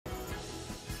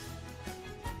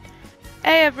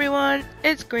Hey everyone,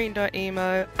 it's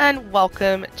Green.emo and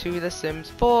welcome to The Sims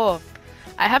 4.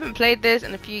 I haven't played this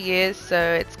in a few years, so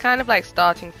it's kind of like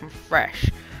starting from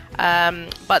fresh.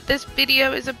 But this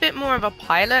video is a bit more of a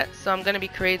pilot, so I'm going to be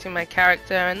creating my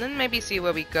character and then maybe see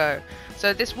where we go.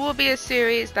 So this will be a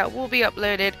series that will be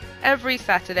uploaded every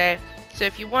Saturday. So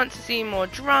if you want to see more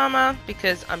drama,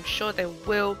 because I'm sure there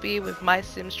will be with my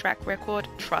Sims track record,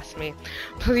 trust me,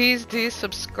 please do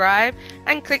subscribe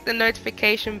and click the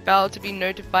notification bell to be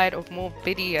notified of more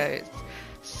videos.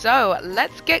 So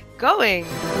let's get going!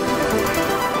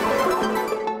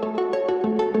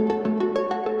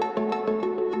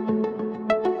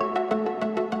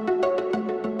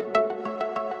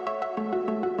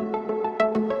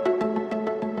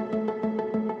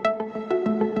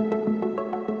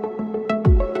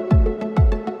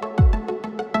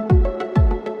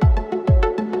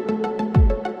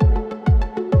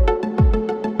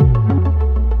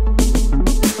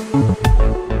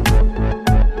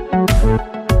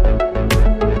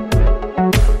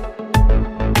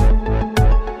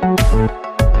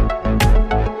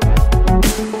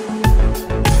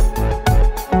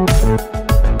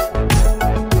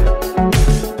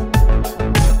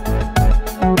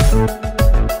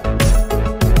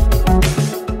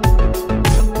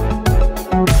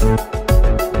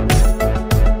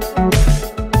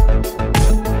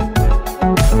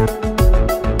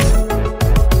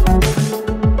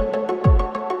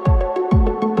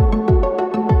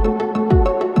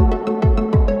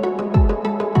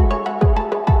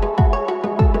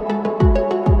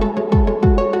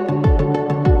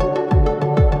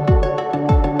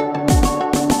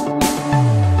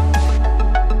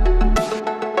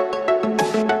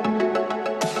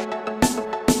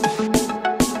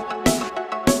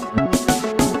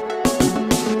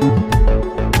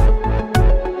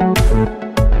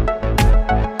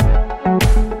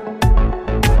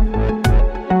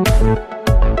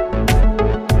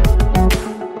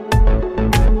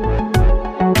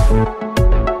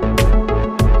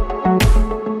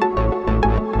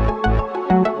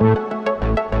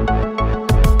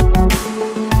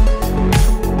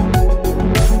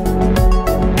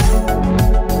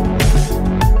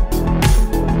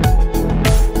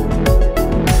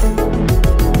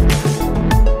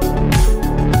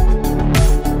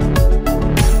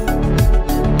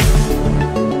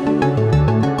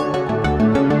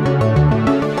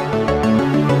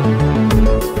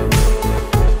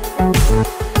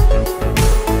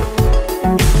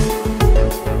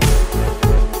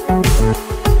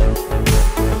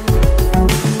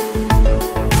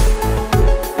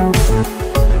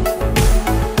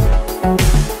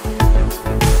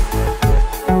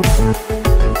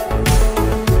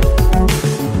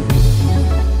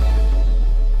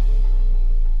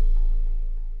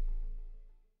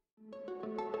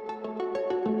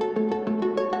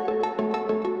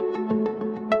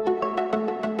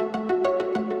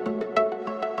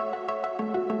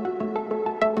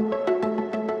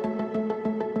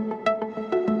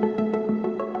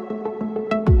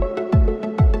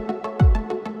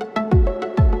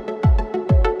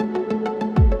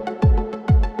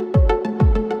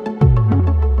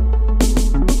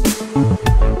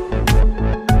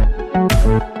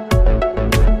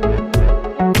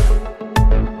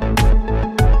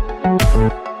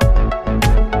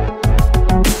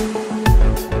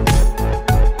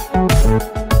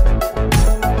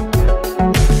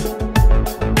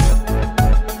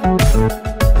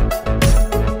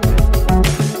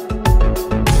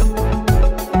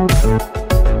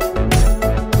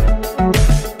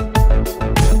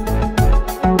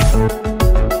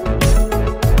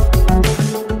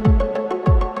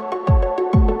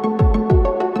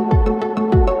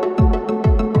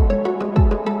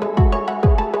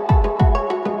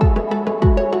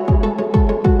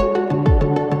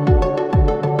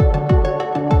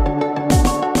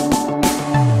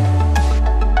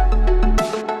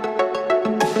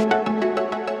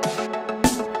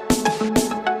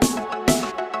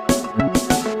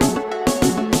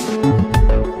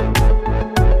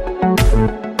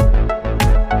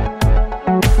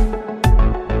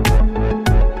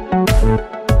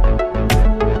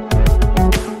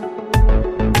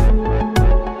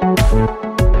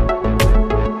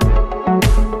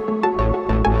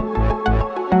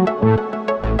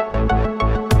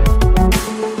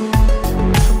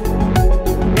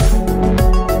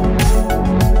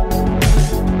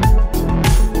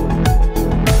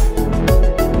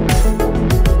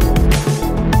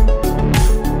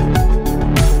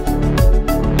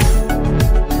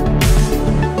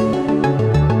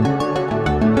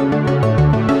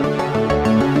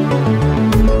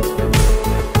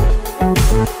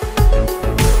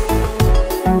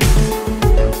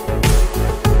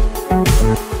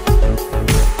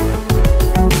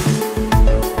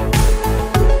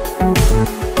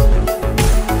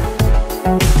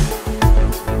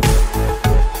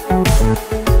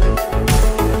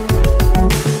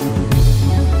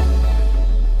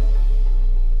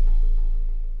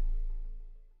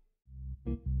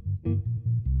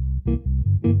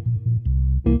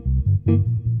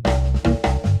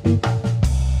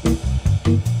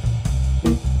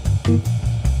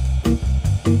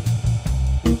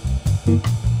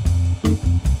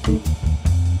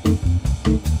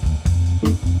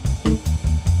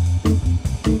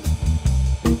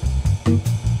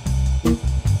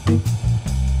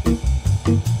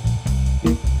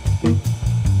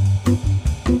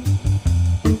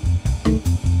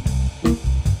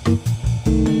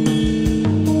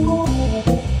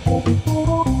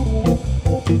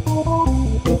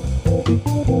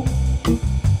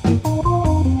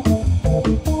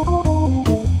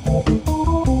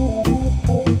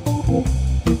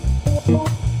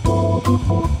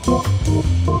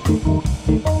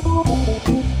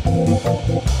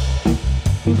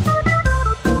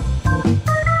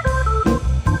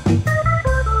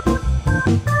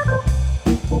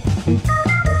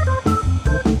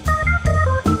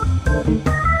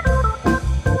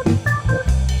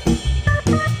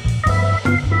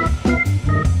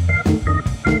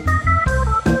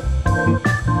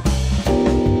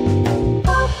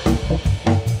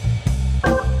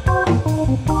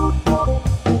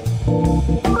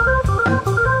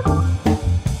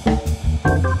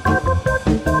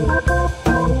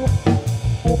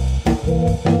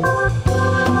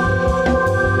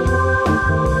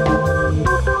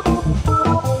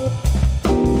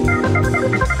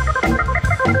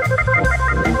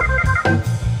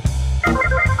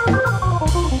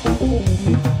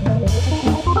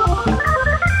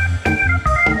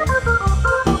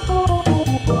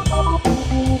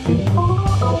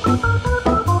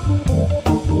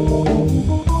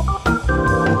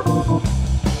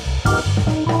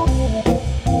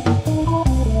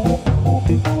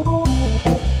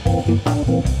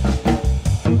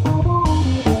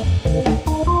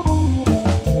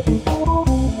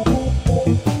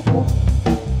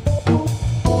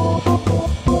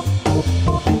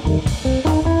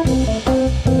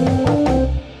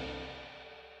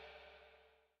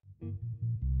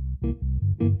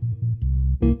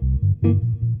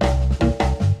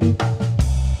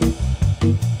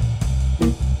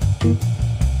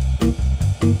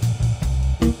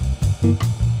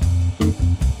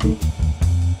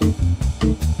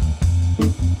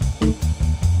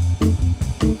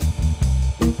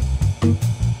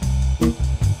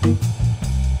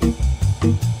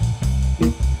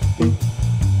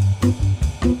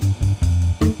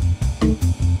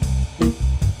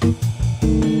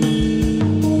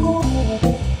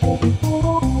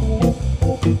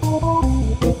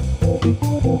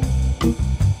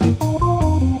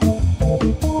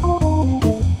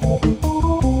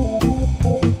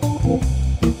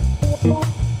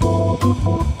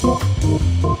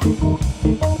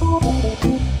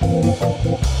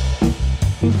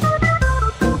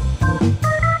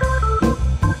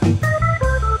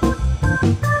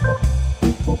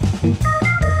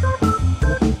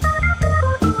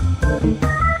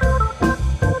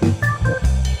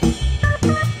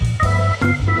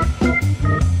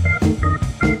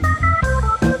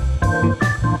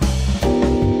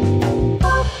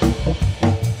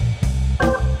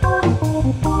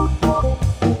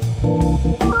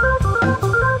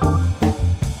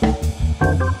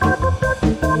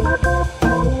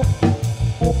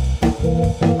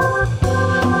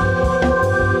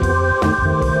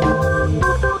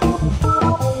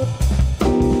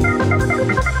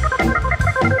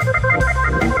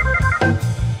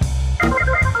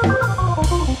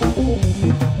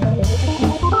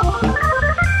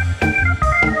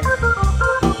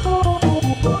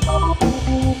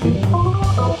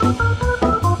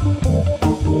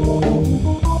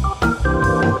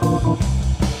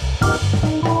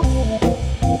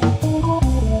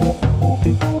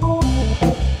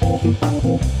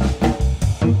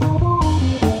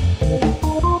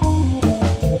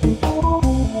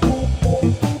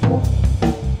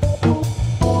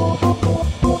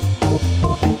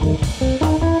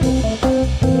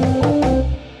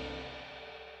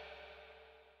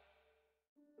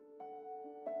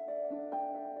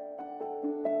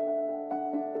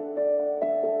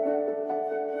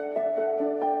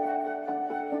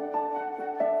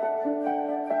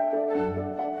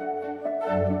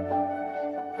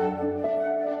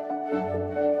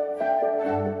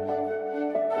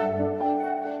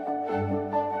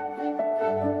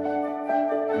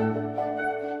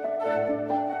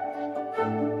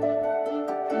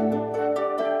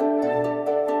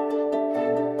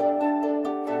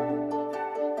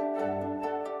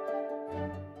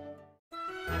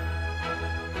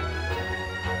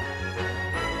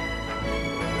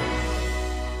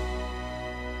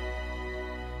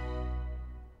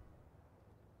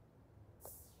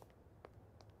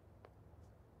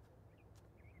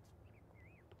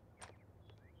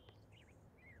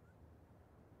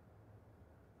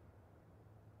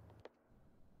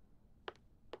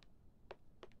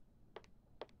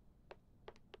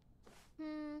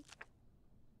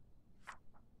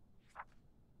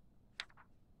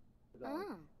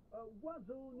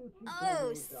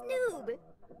 Oh, Snoob!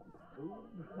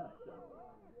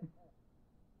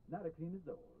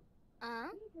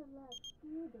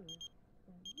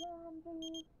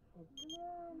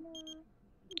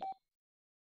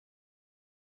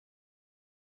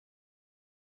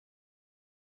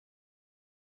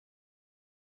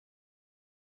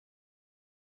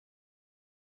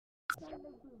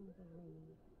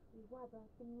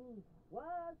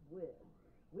 Was with.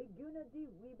 We gonna do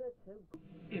weeba to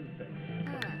infant.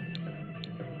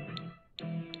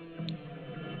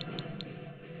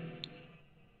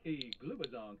 E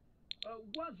glubazong.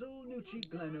 Wazul nuchi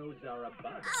gleno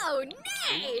zarabad. Oh,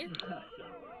 nay!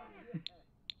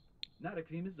 Not a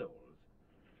cream is old.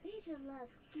 Peter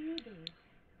loves Scooby,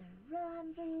 the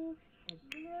Rumble, the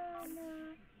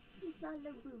Grana, he's all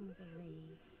a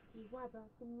boobery. He was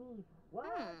also me.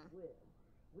 Was with.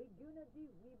 We gonna do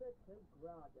weeba to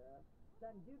grada.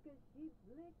 Sanduka sheep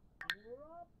lick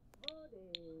drop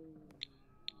party.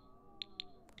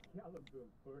 Yalabum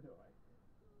Furnoy.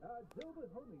 Doba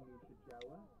homing you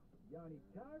Shajawa. Yani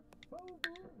Tarp,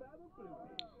 Bobu Babu Blue.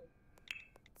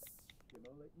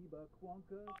 Shimola Iba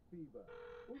Kwanka Fever.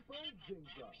 Upa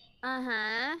Jinga.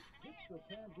 Uh-huh. Dixo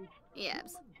Pansy.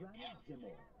 Yebs. Granite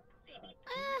Dimo.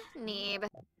 Neeb.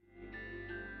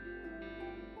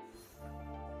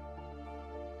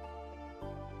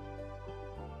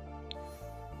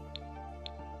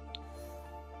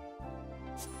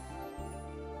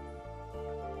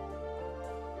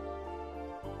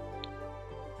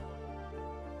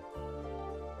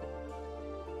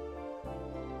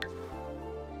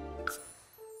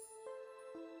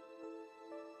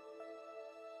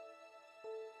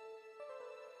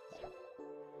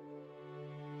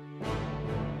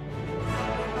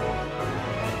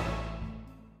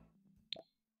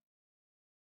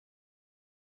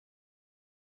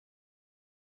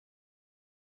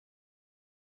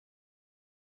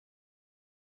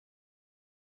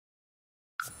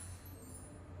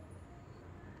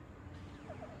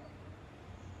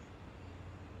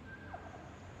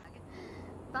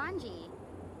 Bonji.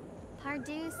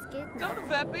 Pardue skid. Don't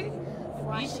Veppy.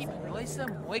 Bishi Panoisa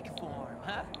Moik form,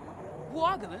 huh?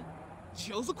 Wagala.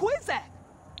 Joseph Quizak.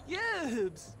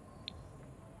 Yubs.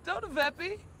 Don't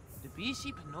Veppy. The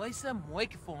Bishi Panoisa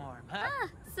Moik form, huh? Ah,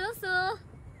 so.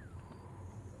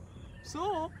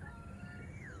 So.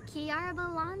 Kiarba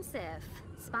Lonsif.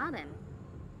 Spabin.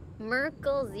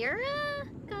 Merkel Zira?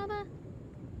 Gaba?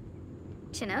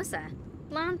 Chinosa.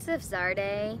 Lonsif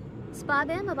Zarde.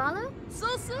 Spabim Abalo? So.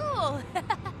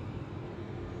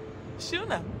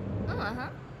 Shuna. Uh-huh.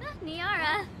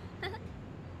 Niara.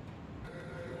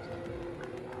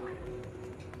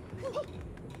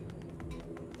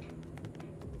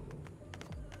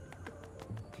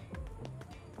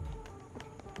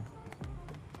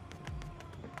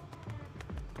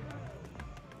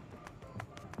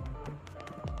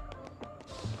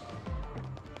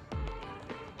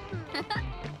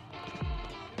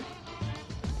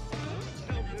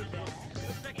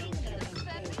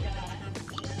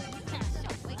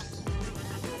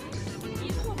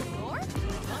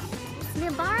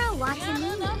 Nibara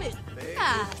Watani.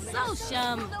 Ah, so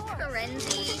shum.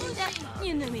 Karenzi.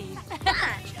 You know me.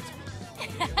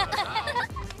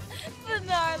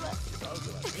 Vanarla.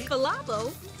 Falabo.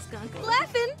 Skunk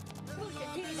laughing.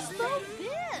 So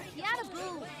good. Yada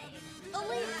boo.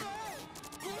 Elite.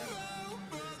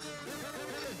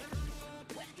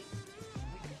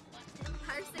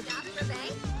 Parsagata Bay.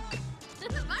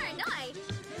 Maranoi.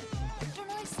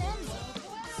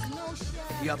 No shit.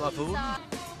 Yabafoon?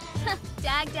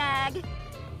 Dag.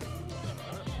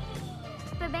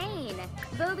 Babane.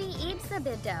 Bobi Ibsa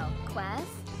Bido.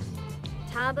 Quest.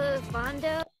 Tabu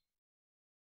Fondo.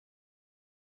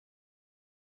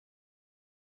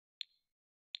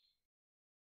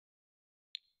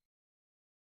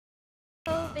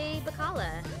 Obe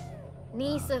Bakala.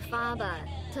 Nisa Faba.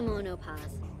 Tamono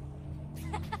Paz.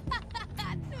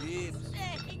 Gibbs.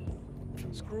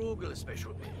 Scroogle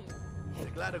special.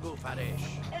 Gladago Parish.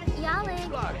 Yalig.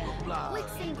 Blah.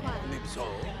 Wixing Quad. Nipso.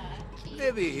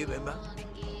 Nevi Hibemba.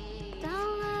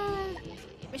 Dala.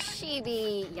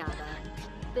 Shibi Yaba.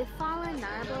 Bifala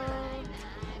Narbo.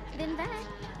 Vinvet.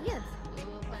 Yib.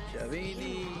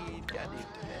 Shavini. Daddy.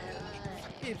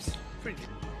 Gibbs. Pretty.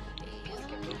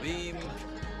 Lovim.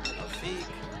 Afik.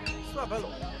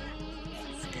 Swapalo.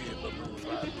 Skibabu.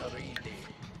 Vataridi.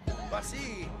 Basi.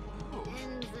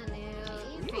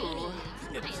 Inzanu.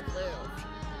 Nice blue.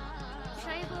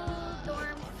 Tribal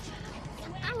Dorm.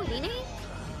 Awadine.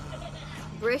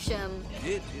 Brisham.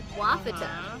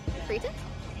 Wafita. Frita?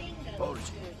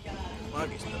 Polci.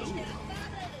 Magister.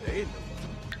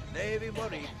 Navy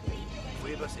Mori.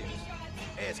 Weber Sims.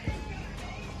 Eska.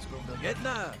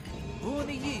 Skrumdagetna.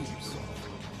 Huni Yibs.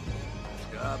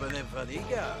 Gaben en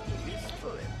Faniga.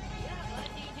 History.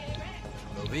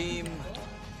 Lovim.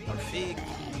 Arfik.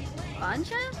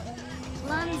 Banja?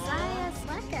 Lanzaya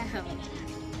Slackham.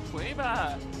 Quava.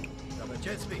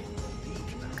 Dabachetsby.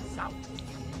 South.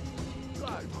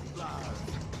 Blah.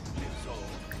 So.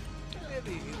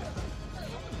 Maybe.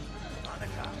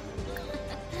 Monica.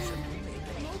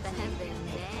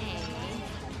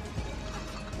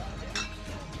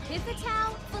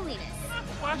 Pivotal Felinas.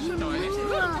 Watch the noise.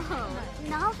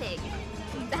 Novik.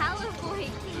 Balaboy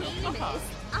Camus.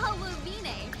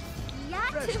 Alavine.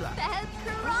 Yatufeb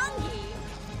Karangi.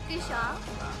 Bishop.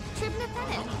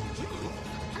 Tribnafenin.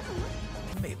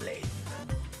 Mayblade.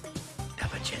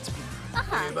 Dabachetsby.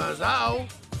 Uh-huh. Bazao.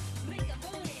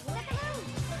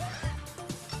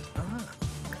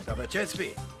 Dabachetsby.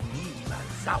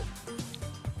 Bazao.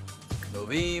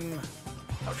 Lovim.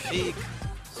 Arfik.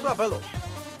 Swapalo.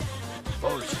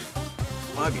 Polci.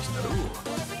 Magister.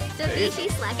 Davishi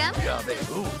Slackham.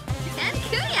 Yabehu. And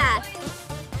Kuya.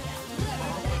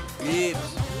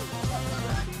 Gibbs.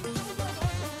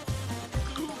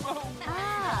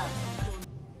 Ah.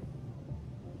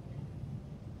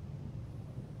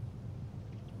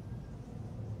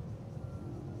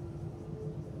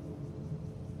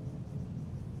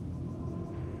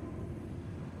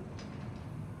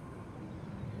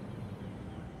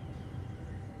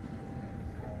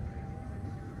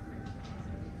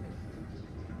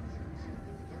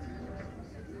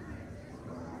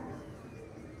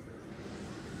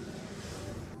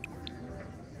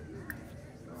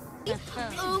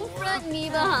 Umfra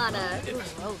Nivahana.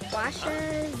 Washa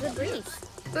Zabris.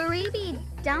 Baribi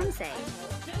Downse.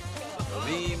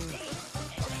 Lovim.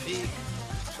 Arfik.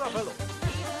 Swapalo.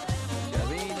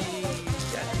 Javini.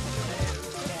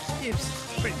 Gibbs.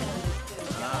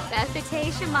 Bethite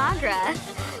Shamagra.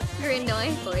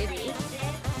 Grinoi Foibi.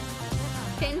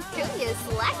 Pinkuya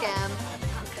Slackham.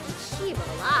 Shiva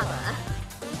Lava.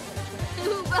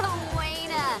 Uba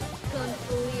Wayna.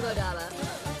 Confulibo Daba.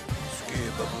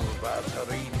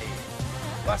 Batarini.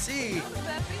 Quasi.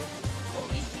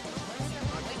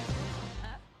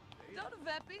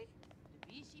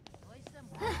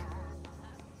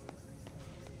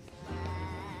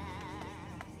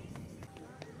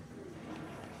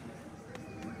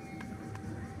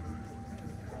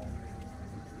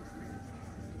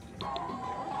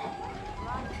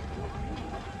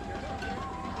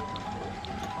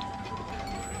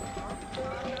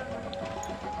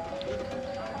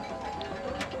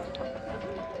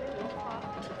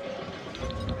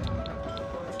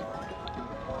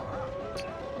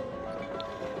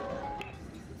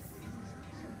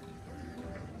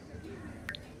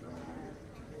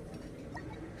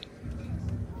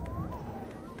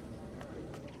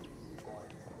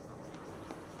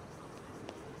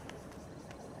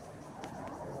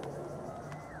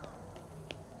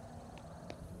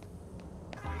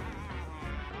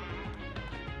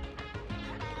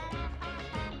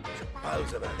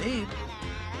 Alzavanib,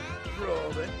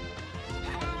 Robin,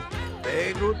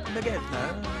 Beirut Nagetna,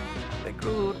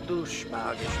 Beirut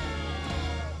Dushmagish,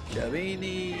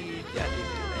 Shavini, Yadip,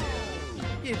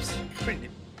 Gibbs, Friendly.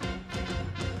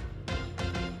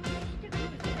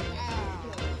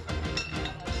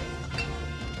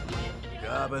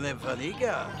 Gaben en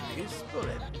Faniga, is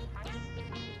correct.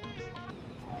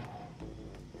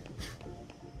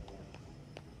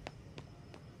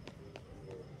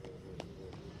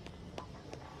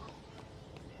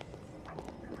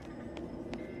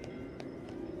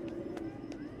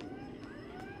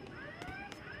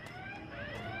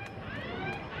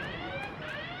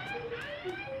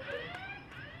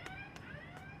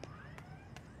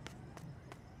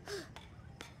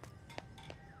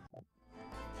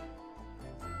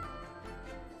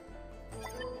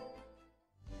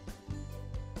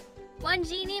 One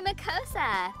Genie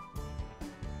Makosa.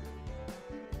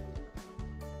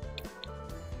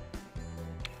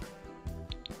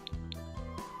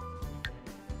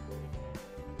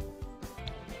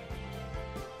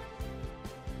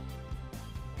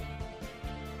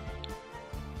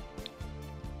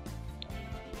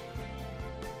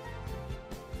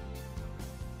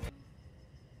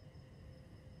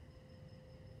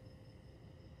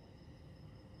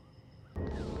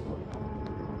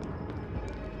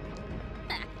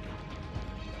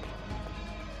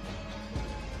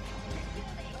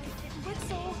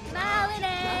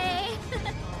 Malinee!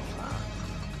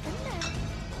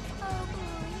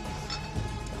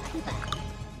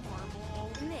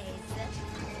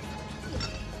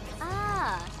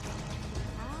 Ah.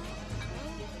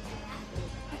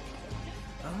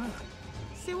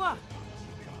 Siwa.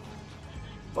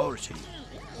 Porci,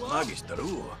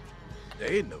 Magistaru,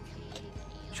 Deno,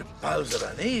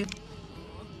 Chapalzavanib,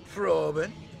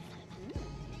 Robin,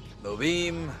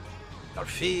 Novim,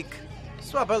 Narfik,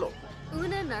 Swapelo.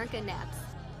 Una Narca Naps.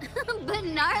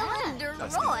 Banarla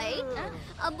Deroy.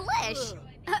 Ablish.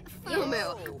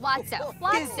 Fumu. Watso.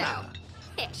 Watso.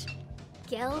 Ish.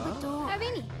 Gelbador.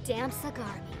 Harini.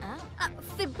 Damsagarmi.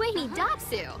 Fidwani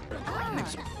Dapsu.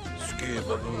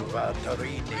 Skibabu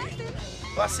Batarini.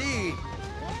 Quasi.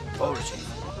 Porci,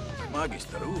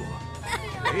 Magistaru,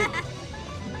 Deno.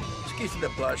 Skis the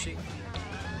Plashi,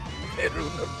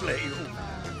 Peruna Playu,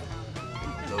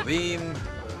 Novim,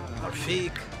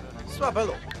 Narfik,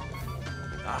 Swapelo.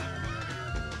 Ah.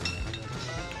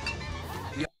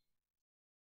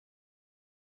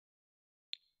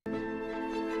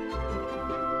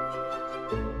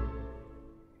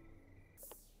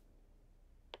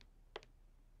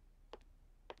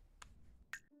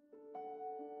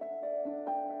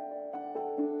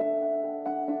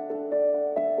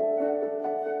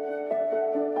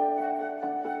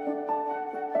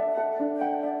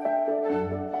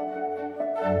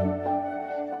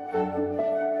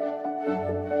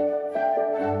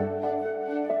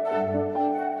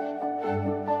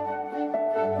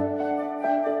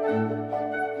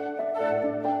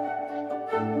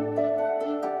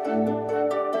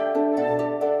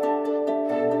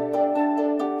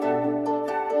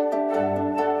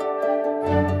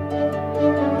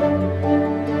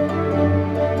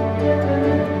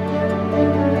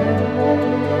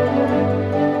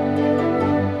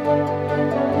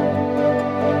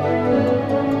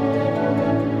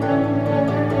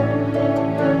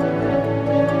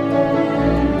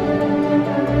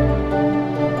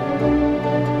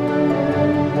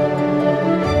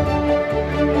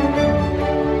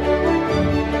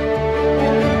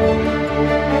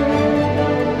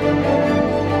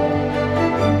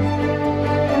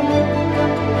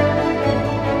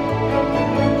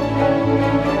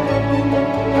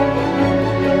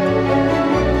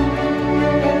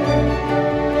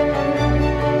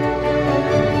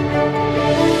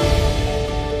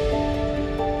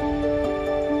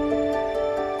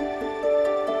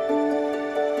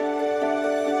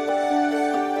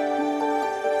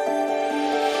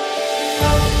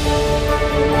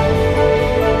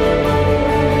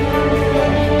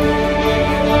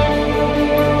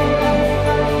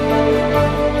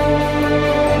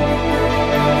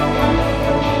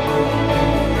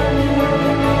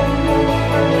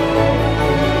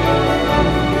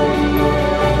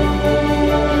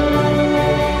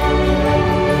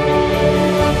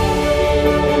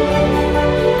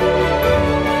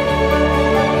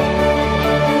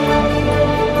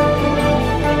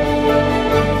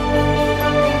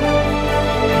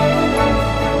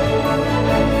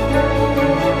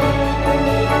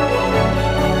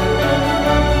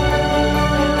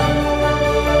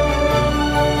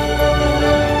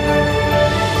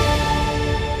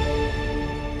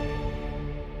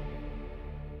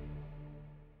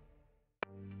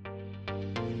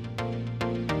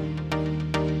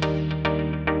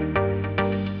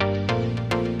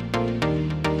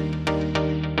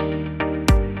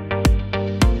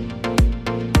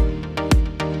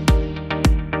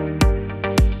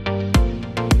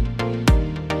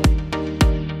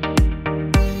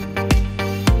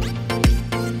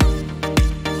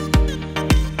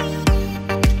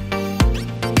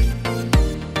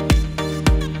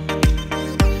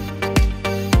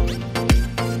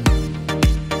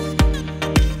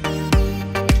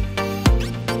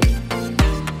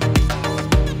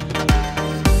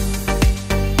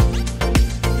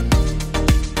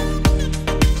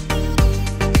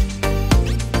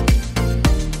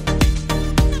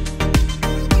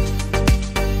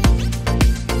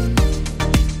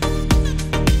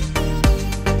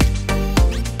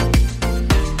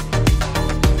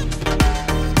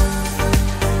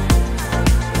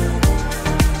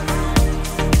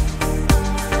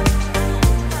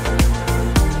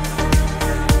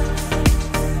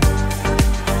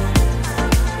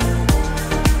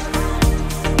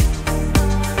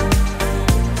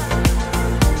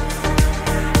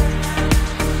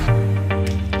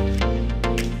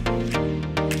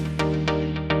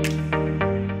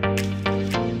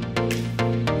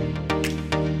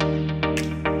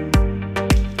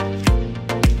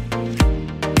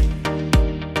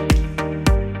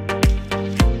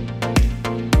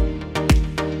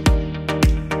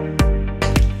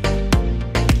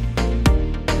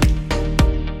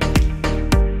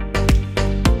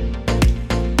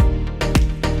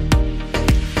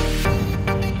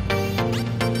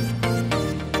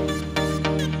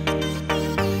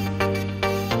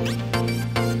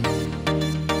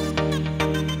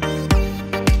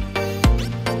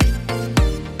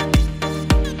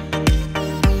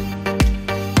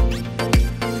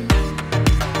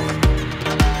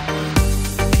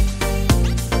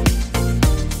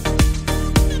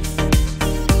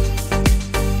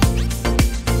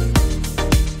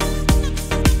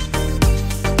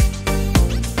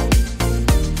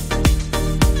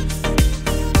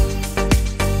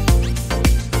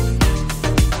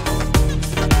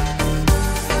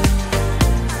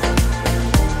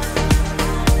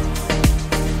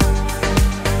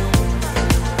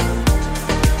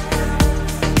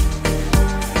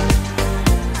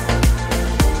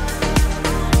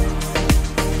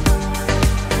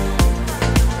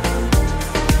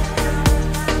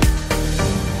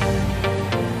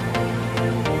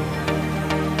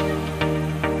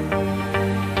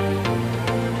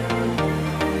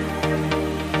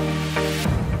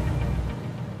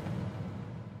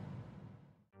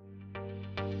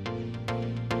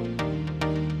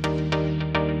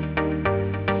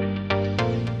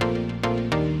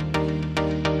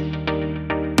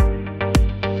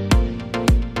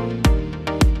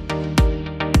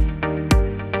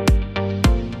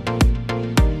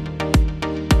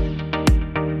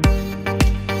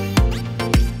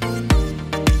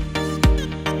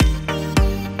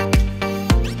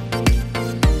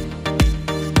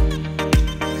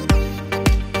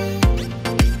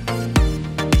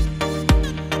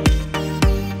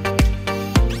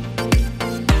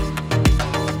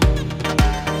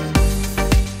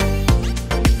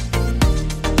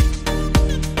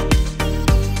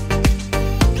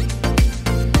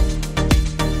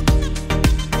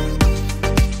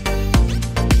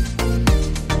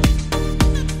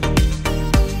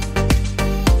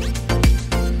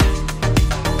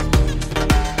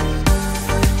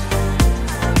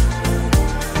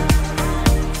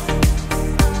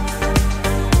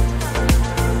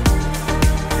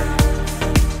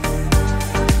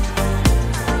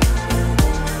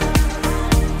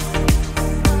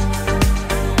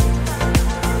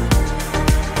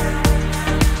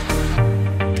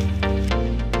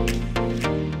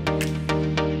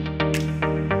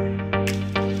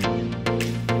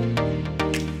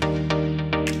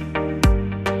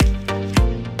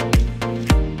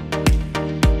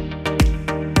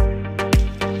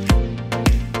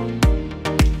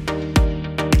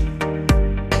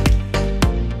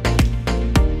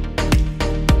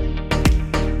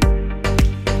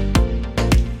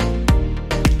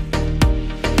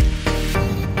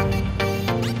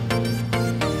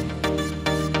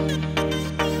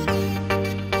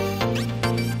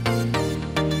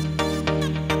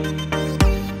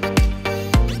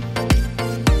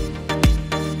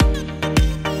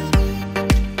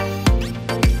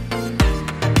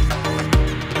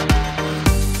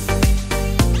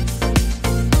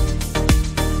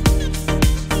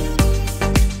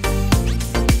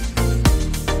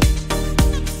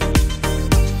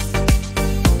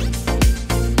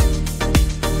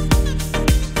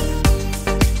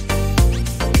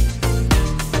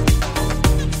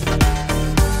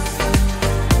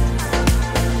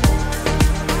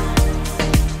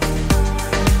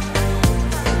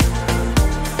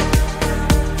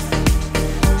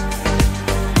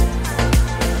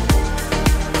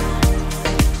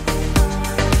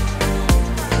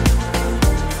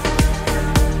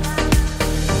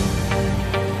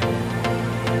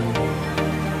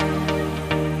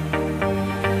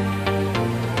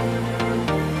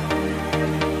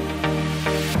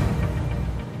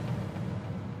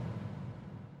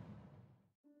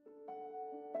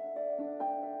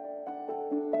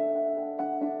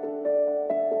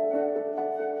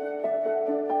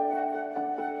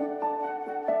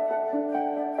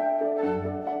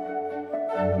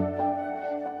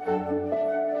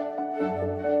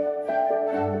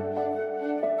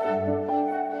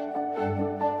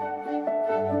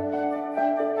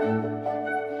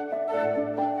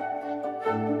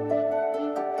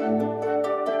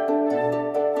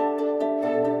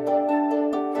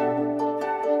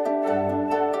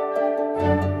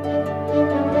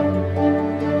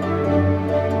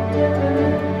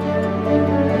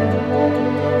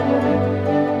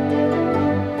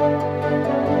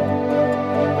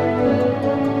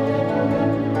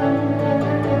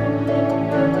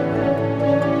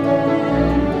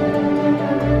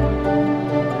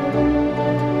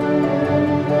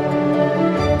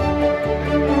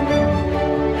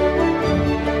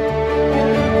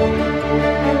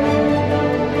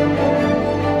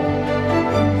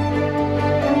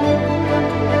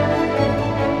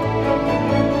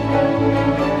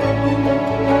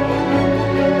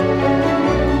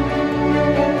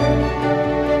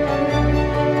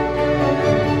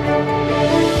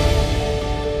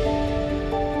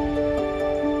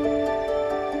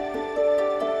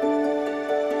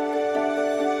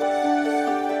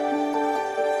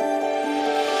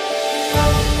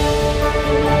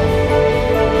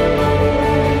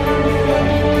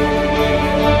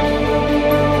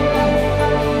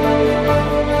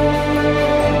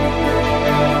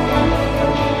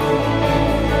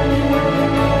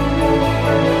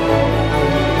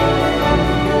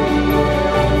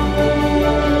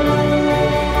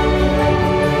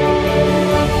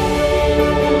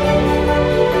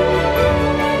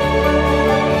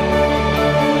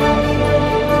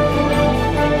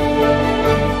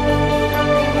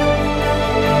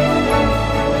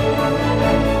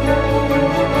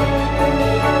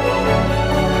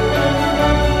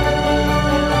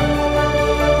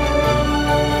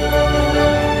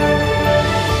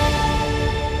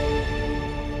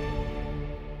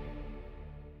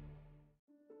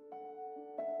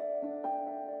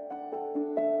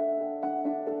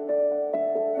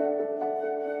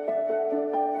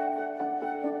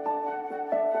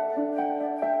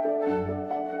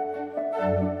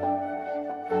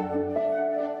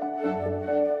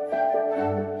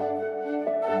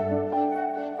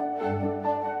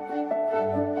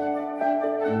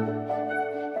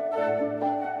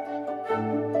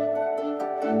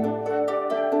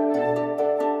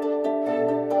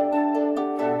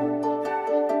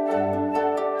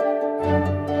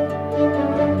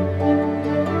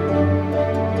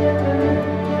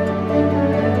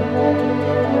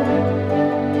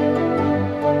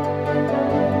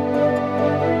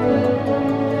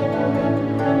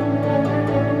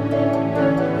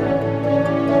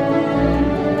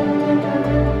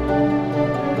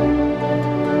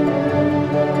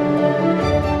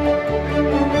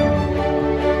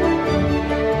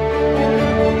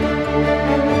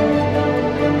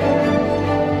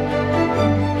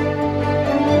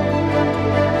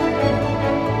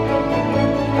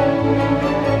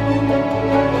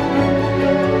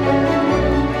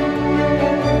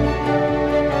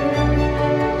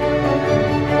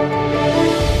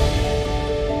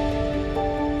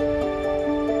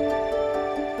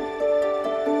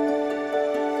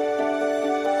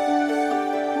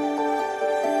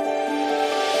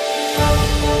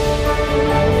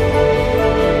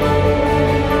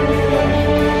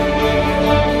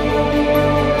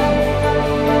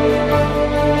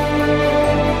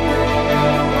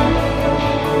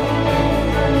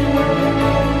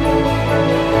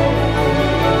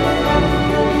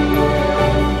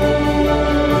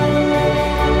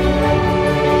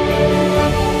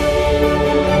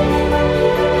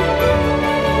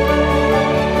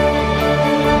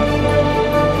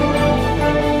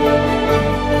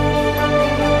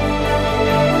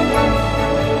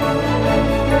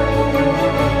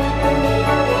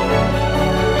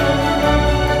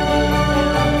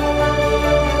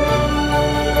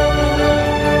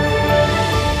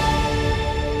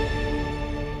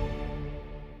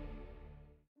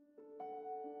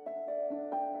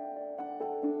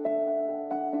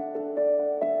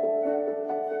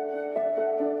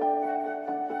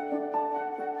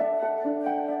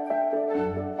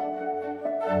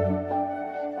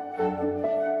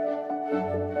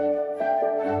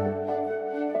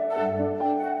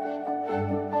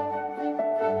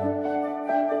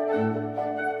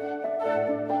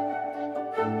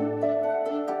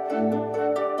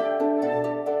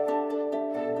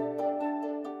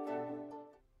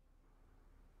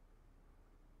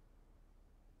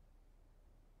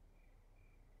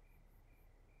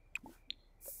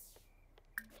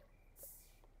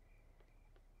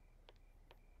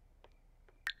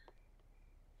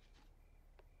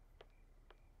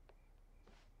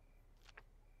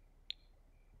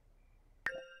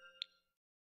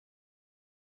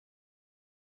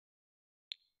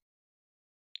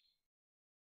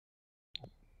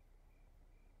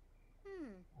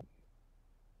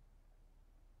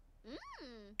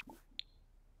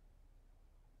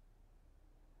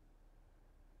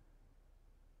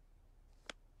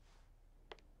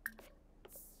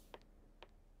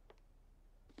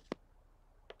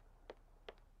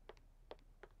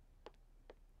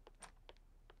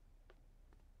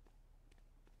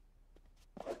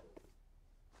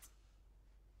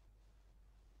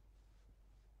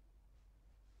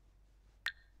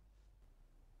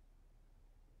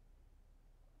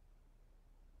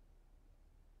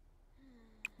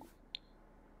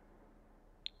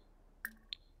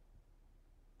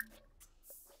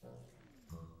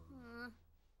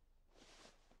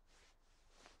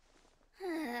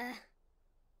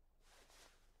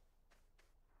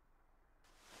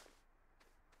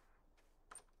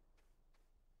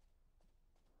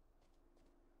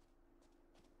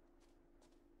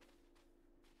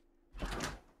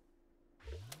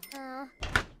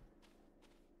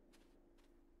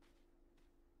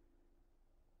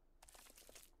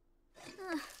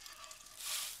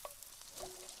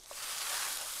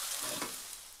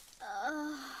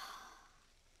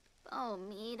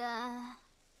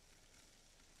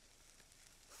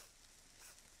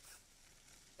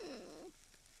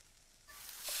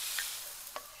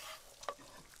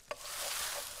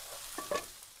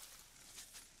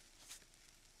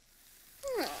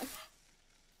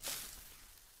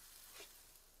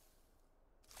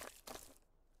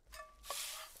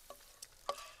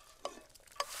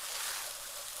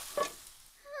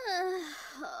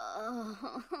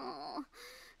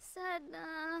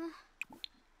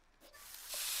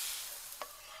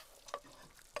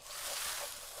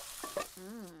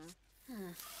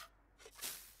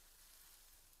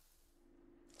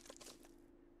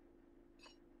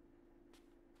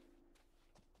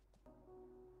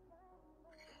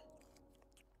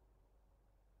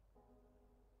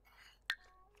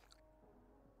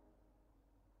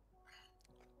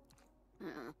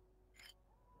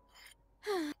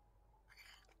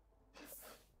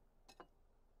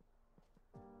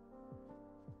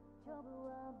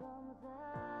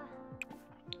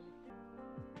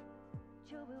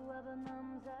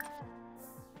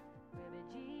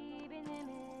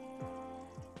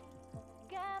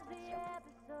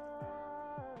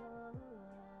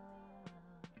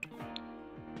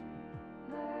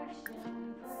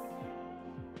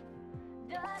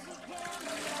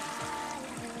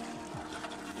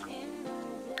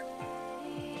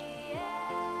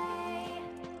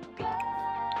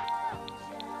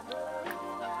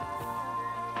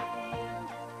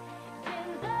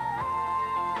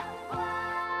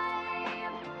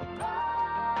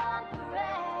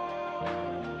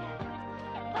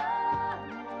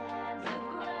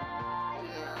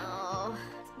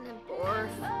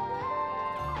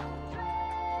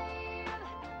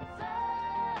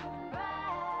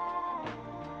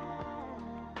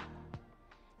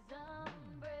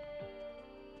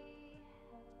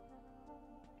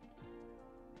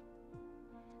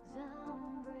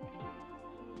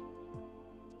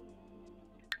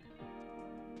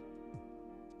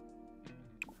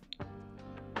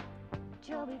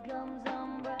 Joby gums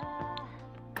umbra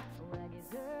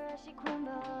와기서 시군도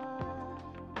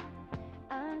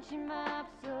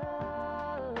안심합소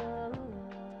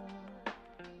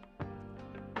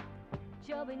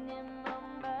Joby님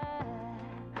umbra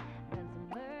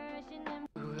간숨을 쉬는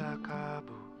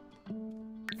Ulakabu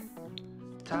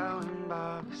Taun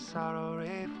Bob Sorrow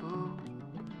Refu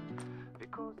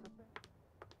Because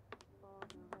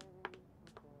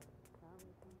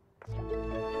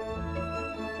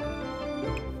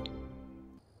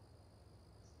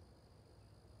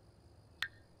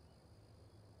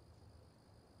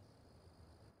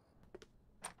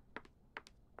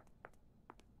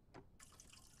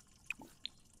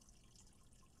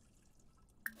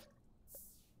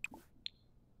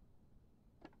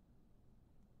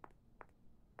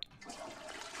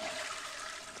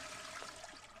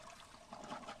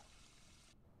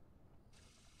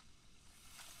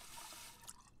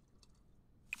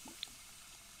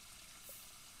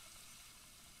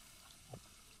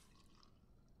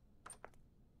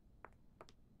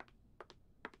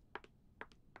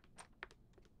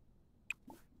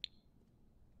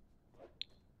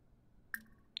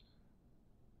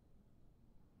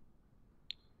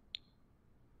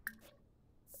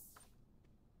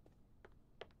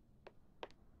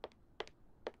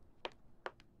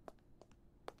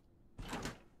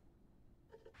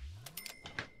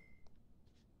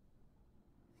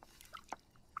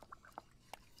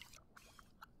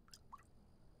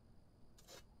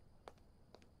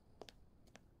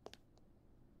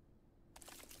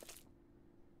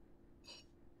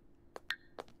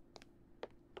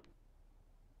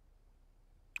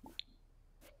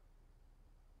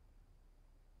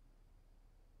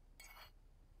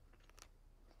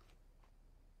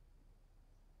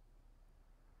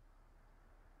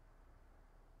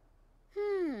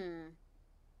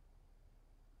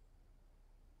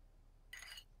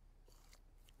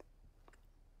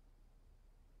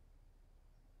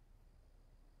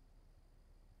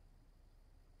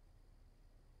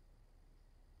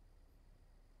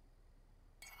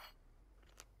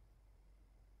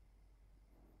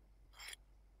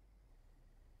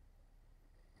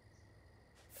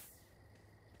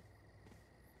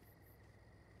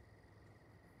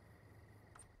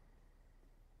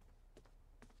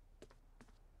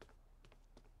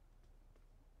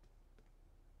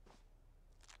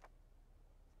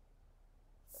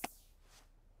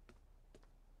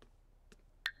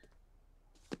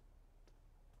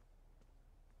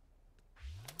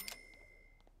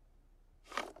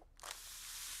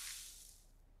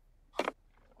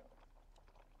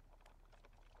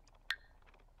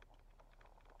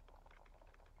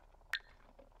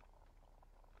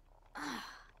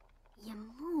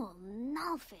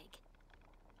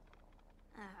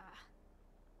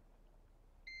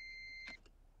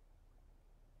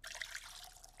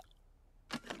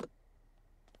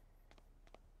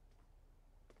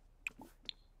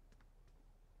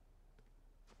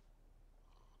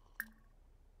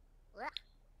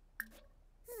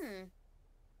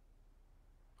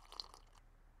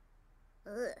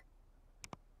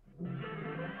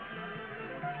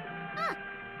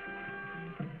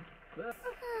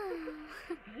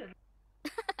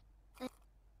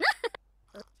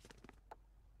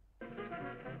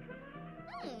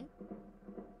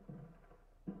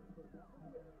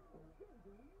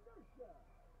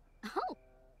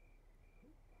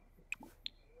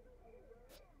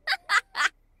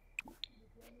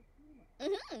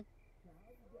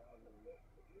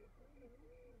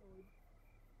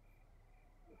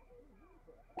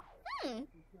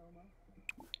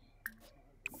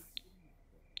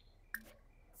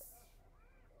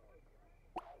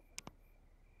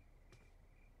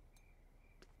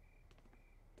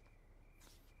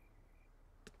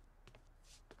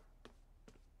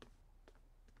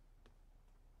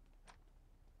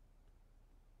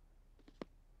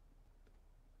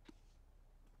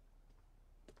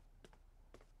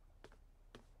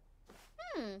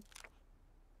Hmm.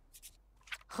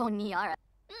 Honiara.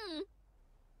 Hmm.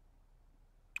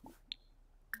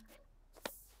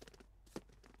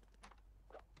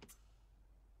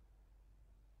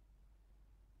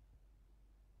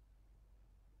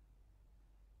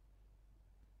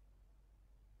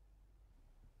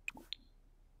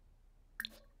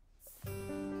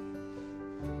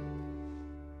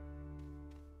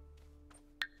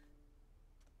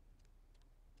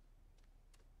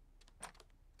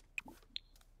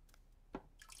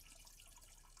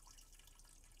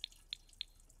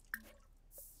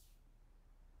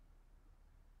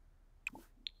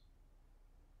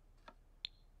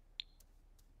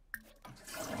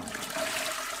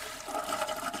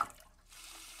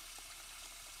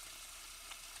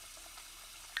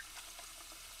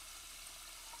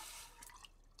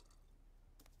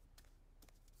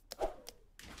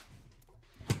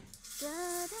 Da,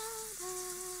 da, da,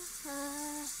 da,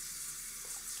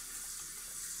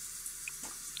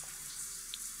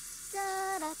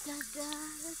 da, da,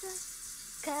 da, da.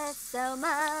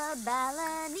 Kasama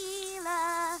balanila.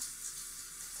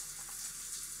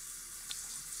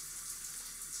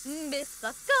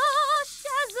 Bisako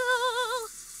shazu.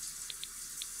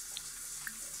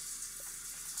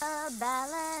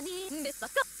 Balani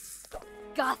bisako.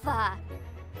 Gotha.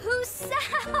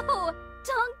 Husao.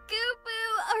 Tonkubu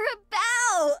are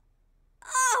about.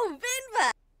 Oh, Vinva.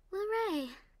 Luray.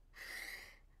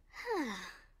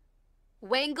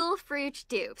 Wangle fruit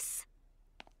dupes.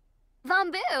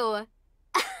 Vambu.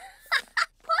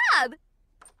 Plab.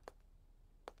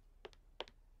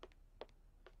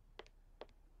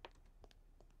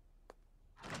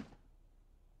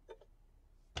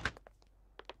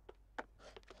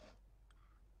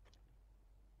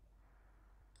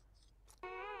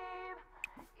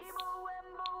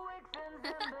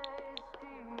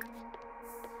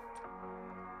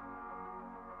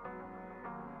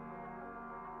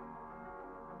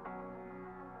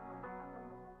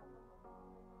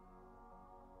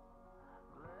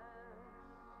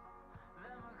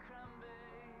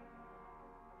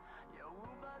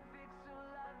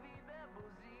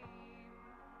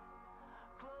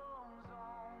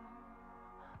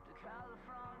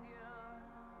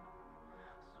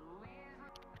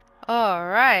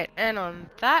 Alright, and on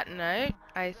that note,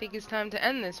 I think it's time to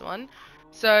end this one.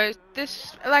 So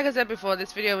this, like I said before,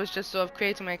 this video was just sort of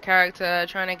creating my character,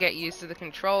 trying to get used to the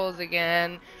controls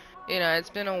again. You know, it's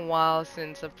been a while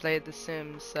since I've played The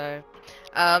Sims, so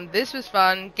this was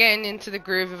fun, getting into the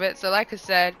groove of it. So like I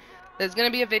said, there's going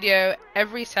to be a video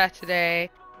every Saturday,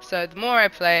 so the more I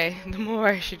play, the more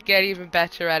I should get even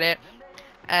better at it.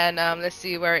 And let's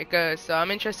see where it goes. So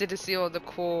I'm interested to see all the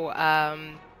cool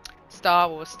Star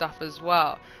Wars stuff as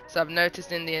well. So I've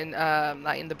noticed in the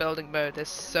like in the building mode, there's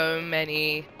so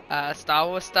many Star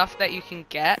Wars stuff that you can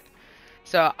get.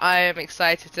 So I am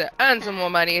excited to earn some more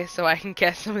money so I can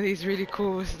get some of these really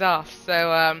cool stuff.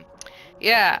 So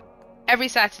yeah, every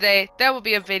Saturday there will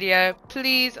be a video.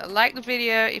 Please like the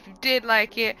video if you did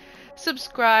like it,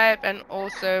 subscribe, and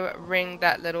also ring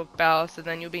that little bell so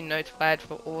then you'll be notified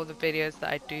for all the videos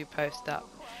that I do post up.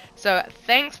 So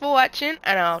thanks for watching,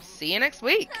 and I'll see you next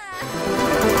week.